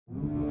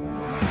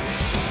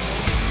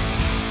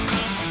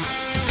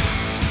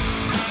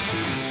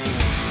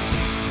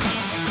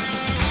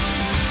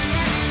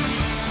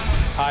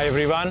Hi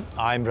everyone,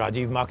 I'm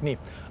Rajiv Makni.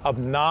 अब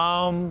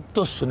नाम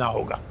तो सुना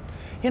होगा.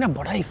 ये ना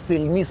बड़ा ही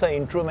फिल्मी सा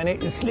इंट्रो मैंने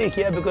इसलिए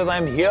किया because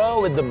I'm here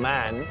with the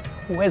man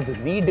who has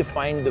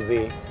redefined the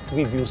way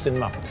we view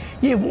cinema.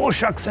 ये वो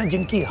शख्स हैं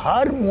जिनकी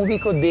हर मूवी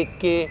को देख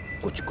के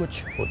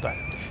कुछ होता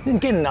है,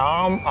 जिनके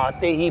नाम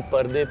आते ही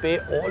पर्दे पे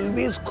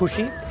always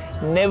खुशी,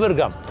 never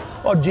gum,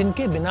 और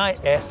जिनके बिना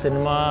ए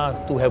सिनेमा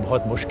तू है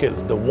बहुत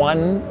मुश्किल. The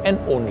one and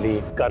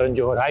only Karan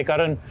Johar. Hi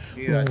Karan.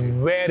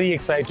 Very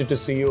excited to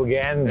see you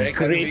again. Very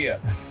great.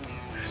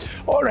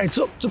 All right,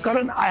 so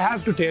Karan, I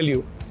have to tell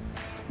you,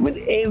 with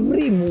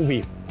every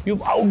movie,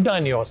 you've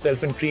outdone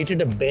yourself and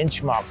created a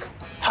benchmark.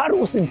 हर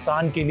उस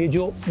इंसान के लिए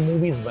जो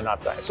movies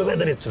बनाता है. So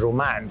whether it's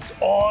romance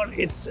or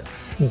it's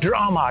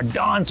drama,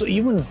 dance, or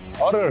even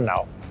horror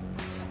now,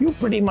 you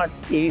pretty much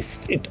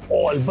aced it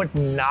all. But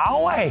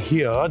now I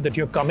hear that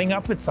you're coming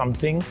up with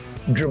something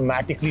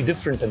dramatically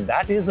different, and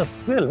that is a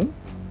film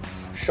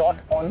shot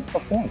on a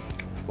phone.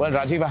 Well,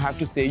 Rajiv, I have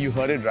to say you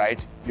heard it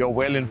right. You're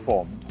well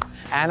informed.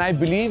 And I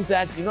believe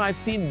that, I've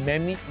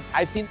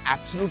seen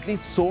absolutely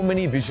so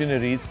many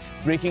visionaries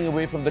breaking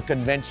away from the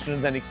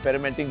conventions and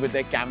experimenting with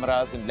their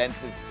cameras and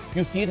lenses.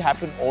 You see it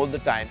happen all the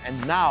time.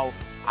 And now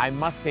I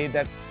must say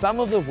that some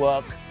of the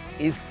work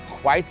is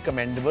quite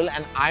commendable,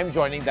 and I'm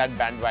joining that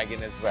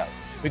bandwagon as well.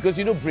 Because,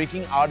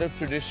 breaking out of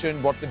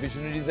tradition, what the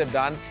visionaries have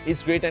done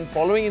is great, and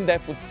following in their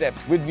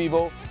footsteps with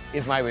Vivo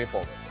is my way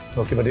forward.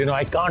 Okay, but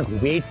I can't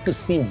wait to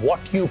see what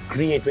you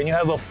create. When you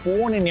have a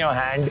phone in your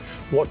hand,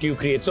 what you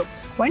create. So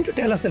why don't you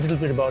tell us a little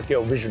bit about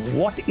your vision?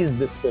 What is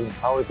this film?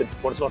 How is it?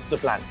 What's the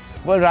plan?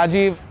 Well,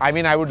 Rajiv,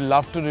 I would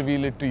love to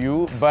reveal it to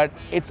you, but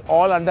it's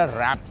all under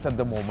wraps at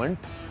the moment.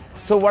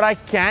 So what I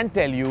can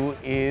tell you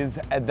is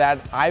that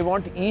I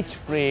want each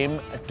frame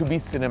to be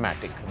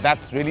cinematic.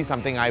 That's really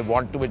something I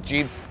want to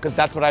achieve, because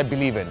that's what I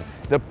believe in,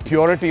 the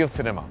purity of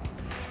cinema.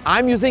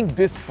 I'm using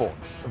this phone,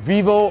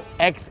 Vivo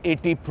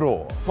X80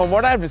 Pro. From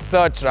what I've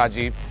researched,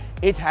 Rajiv,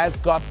 it has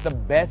got the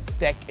best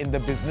tech in the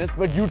business,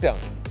 but you tell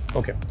me.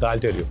 Okay, so I'll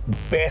tell you,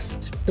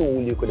 best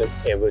tool you could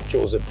have ever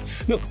chosen.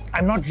 Look,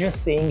 I'm not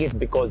just saying it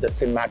because that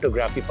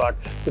cinematography part,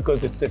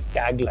 because it's the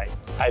tagline.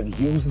 I've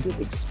used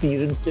it,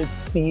 experienced it,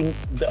 seen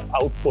the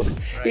output.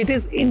 Right. It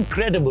is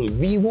incredible.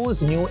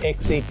 Vivo's new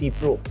X80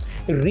 Pro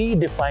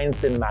redefines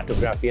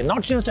cinematography, and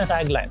not just a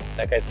tagline.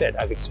 Like I said,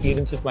 I've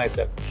experienced it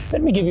myself.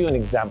 Let me give you an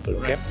example,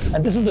 okay? Right.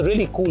 And this is the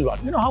really cool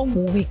one. You know how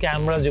movie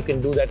cameras, you can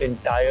do that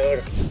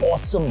entire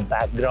awesome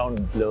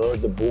background blur,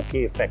 the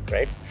bokeh effect,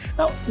 right?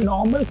 Now,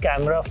 normal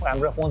camera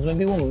phones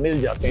maybe वो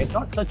मिल जाते हैं. It's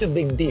not such a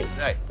big deal.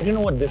 Right. But you know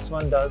what this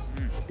one does?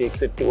 It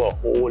takes it to a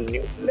whole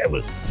new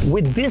level.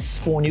 With this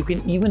phone, you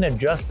can even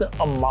adjust the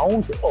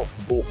amount of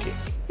bokeh.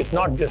 It's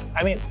not just,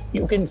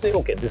 you can say,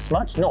 okay, this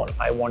much. No,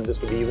 I want this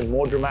to be even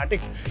more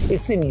dramatic.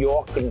 It's in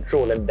your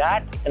control, and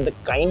the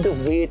kind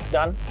of way it's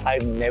done,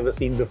 I've never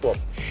seen before.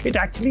 It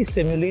actually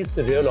simulates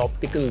a real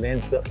optical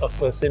lens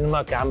of a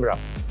cinema camera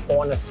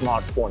on a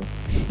smartphone.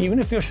 Even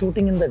if you're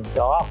shooting in the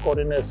dark or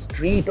in a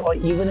street or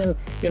even in,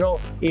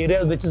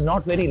 areas which is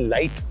not very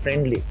light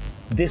friendly,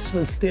 this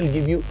will still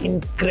give you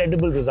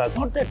incredible results.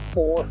 Not that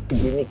forced,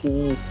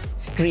 gimmicky,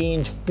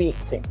 strange, fake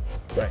thing.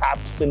 Right.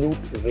 Absolute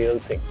real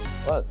thing.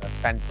 Well, that's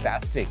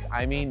fantastic.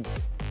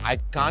 I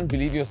can't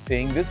believe you're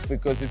saying this,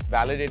 because it's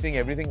validating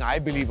everything I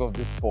believe of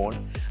this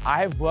phone. I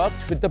have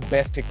worked with the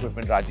best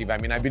equipment, Rajiv.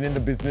 I've been in the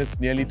business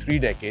nearly 3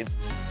 decades.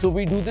 So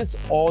we do this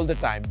all the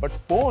time. But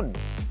phone,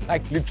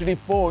 like literally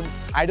phone,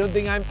 I don't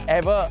think I've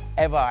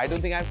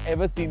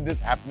ever seen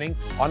this happening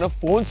on a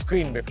phone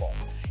screen before.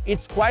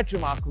 It's quite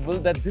remarkable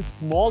that this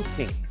small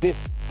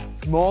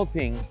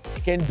thing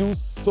can do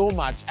so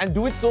much and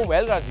do it so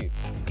well, Rajiv.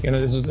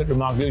 This is the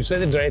remarkable, you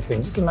said the right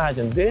thing. Just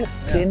imagine this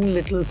thin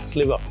little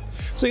sliver.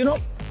 So,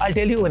 I'll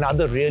tell you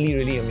another really,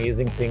 really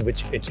amazing thing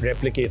which it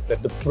replicates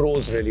that the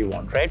pros really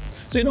want, right?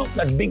 So,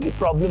 that big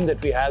problem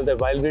that we have, that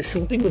while we're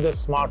shooting with a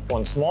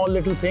smartphone, small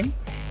little thing,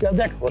 you have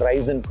that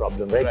horizon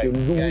problem, right? You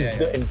lose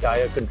the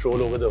entire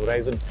control over the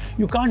horizon.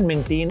 You can't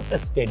maintain a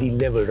steady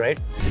level, right?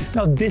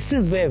 Now, this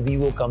is where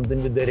Vivo comes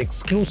in with their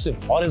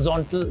exclusive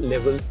horizontal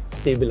level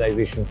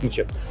stabilization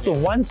feature. So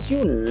once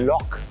you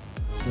lock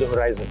the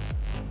horizon,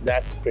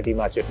 that's pretty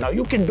much it. Now,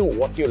 you can do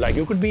what you like.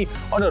 You could be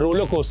on a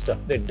roller coaster.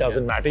 It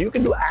doesn't matter. You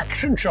can do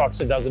action shots.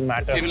 It doesn't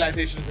matter. The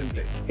stabilization is in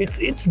place.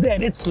 It's there.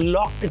 It's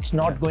locked. It's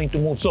not going to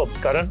move. So,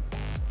 Karan,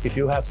 if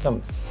you have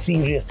some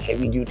serious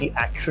heavy-duty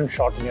action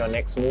shot in your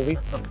next movie,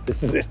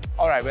 this is it.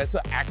 All right. Well, so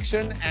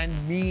action and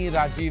me,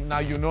 Rajiv,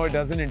 now it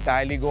doesn't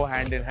entirely go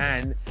hand in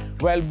hand.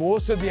 Well,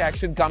 most of the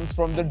action comes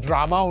from the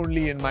drama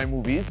only in my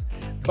movies.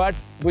 But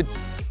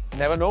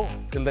never know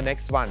till the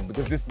next one,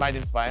 because this might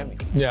inspire me.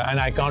 Yeah, and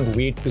I can't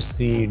wait to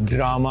see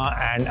drama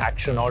and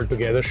action all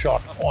together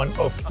shot on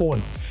a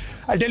phone.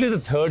 I'll tell you the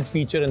third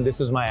feature, and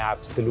this is my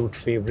absolute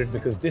favorite,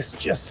 because this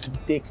just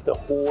takes the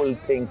whole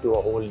thing to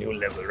a whole new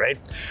level, right?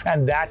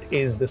 And that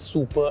is the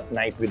super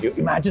night video.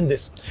 Imagine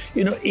this,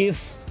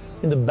 if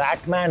in the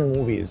Batman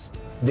movies,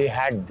 they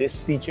had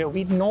this feature,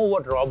 we'd know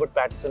what Robert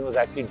Pattinson was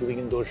actually doing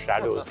in those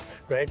shadows,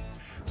 right?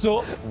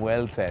 So,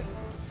 Well said.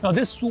 now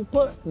this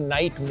super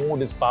night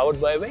mode is powered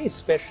by a very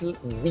special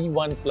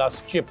V1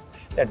 Plus chip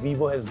that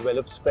Vivo has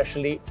developed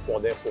specially for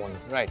their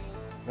phones. Right,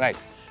 right.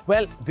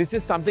 Well, this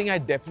is something I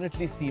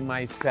definitely see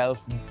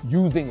myself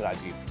using,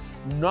 Rajiv.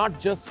 Not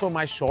just for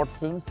my short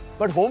films,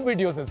 but home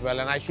videos as well.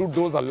 And I shoot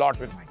those a lot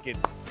with my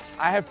kids.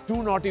 I have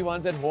two naughty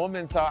ones at home,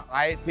 and so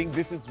I think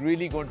this is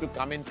really going to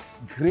come in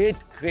great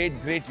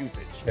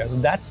usage. Yeah, so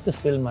that's the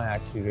film I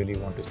actually really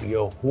want to see.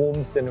 Your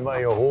home cinema,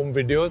 your home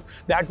videos.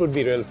 That would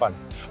be real fun.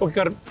 Okay,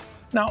 Karan.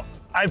 Now,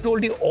 I've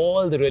told you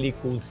all the really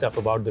cool stuff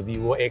about the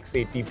Vivo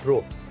X80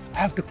 Pro. I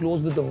have to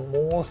close with the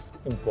most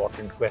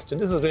important question.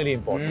 This is really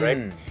important,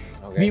 right?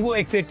 Okay. Vivo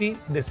X80,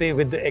 they say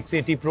with the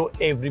X80 Pro,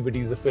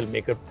 everybody is a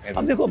filmmaker.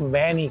 अब देखो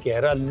मैं नहीं कह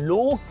रहा,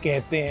 लोग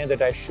कहते हैं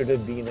that I should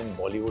have been in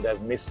Bollywood,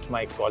 I've missed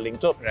my calling.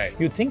 So, right.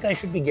 You think I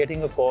should be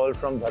getting a call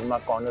from Dharma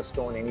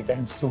Cornerstone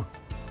anytime soon?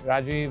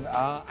 Rajiv,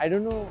 I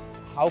don't know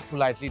how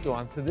politely to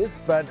answer this,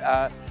 but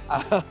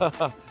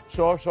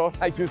sure,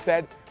 like you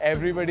said,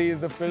 everybody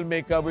is a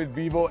filmmaker with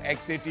Vivo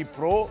X80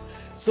 Pro.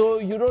 So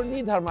you don't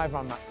need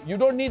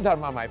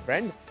Dharma, my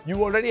friend.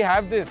 You already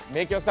have this.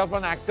 Make yourself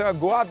an actor,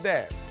 go out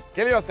there.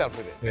 Kill yourself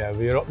with it. Yeah,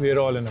 we're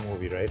all in a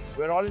movie, right?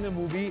 We're all in a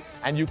movie,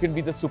 and you can be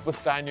the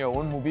superstar in your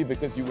own movie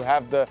because you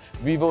have the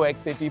Vivo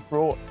X80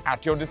 Pro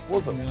at your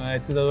disposal. Yeah,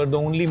 it's the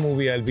only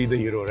movie I'll be the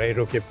hero, right?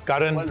 Okay,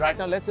 Karan. Well, right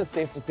now, let's just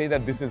safe to say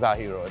that this is our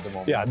hero at the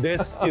moment. Yeah,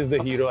 this is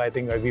the hero. I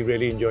think we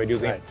really enjoyed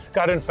using it.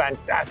 Karan,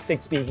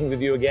 fantastic speaking with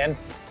you again.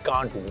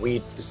 Can't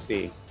wait to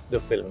see the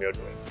film you're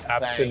doing.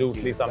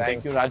 Absolutely something.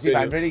 Thank you, Rajiv.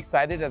 I'm very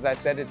excited. As I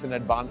said, it's an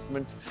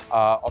advancement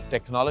of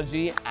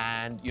technology,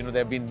 and you know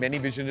there have been many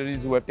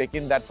visionaries who have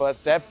taken that first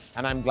step,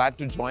 and I'm glad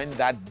to join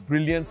that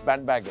brilliance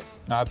bandwagon.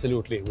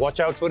 Absolutely.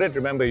 Watch out for it.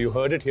 Remember, you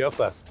heard it here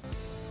first.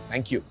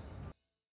 Thank you.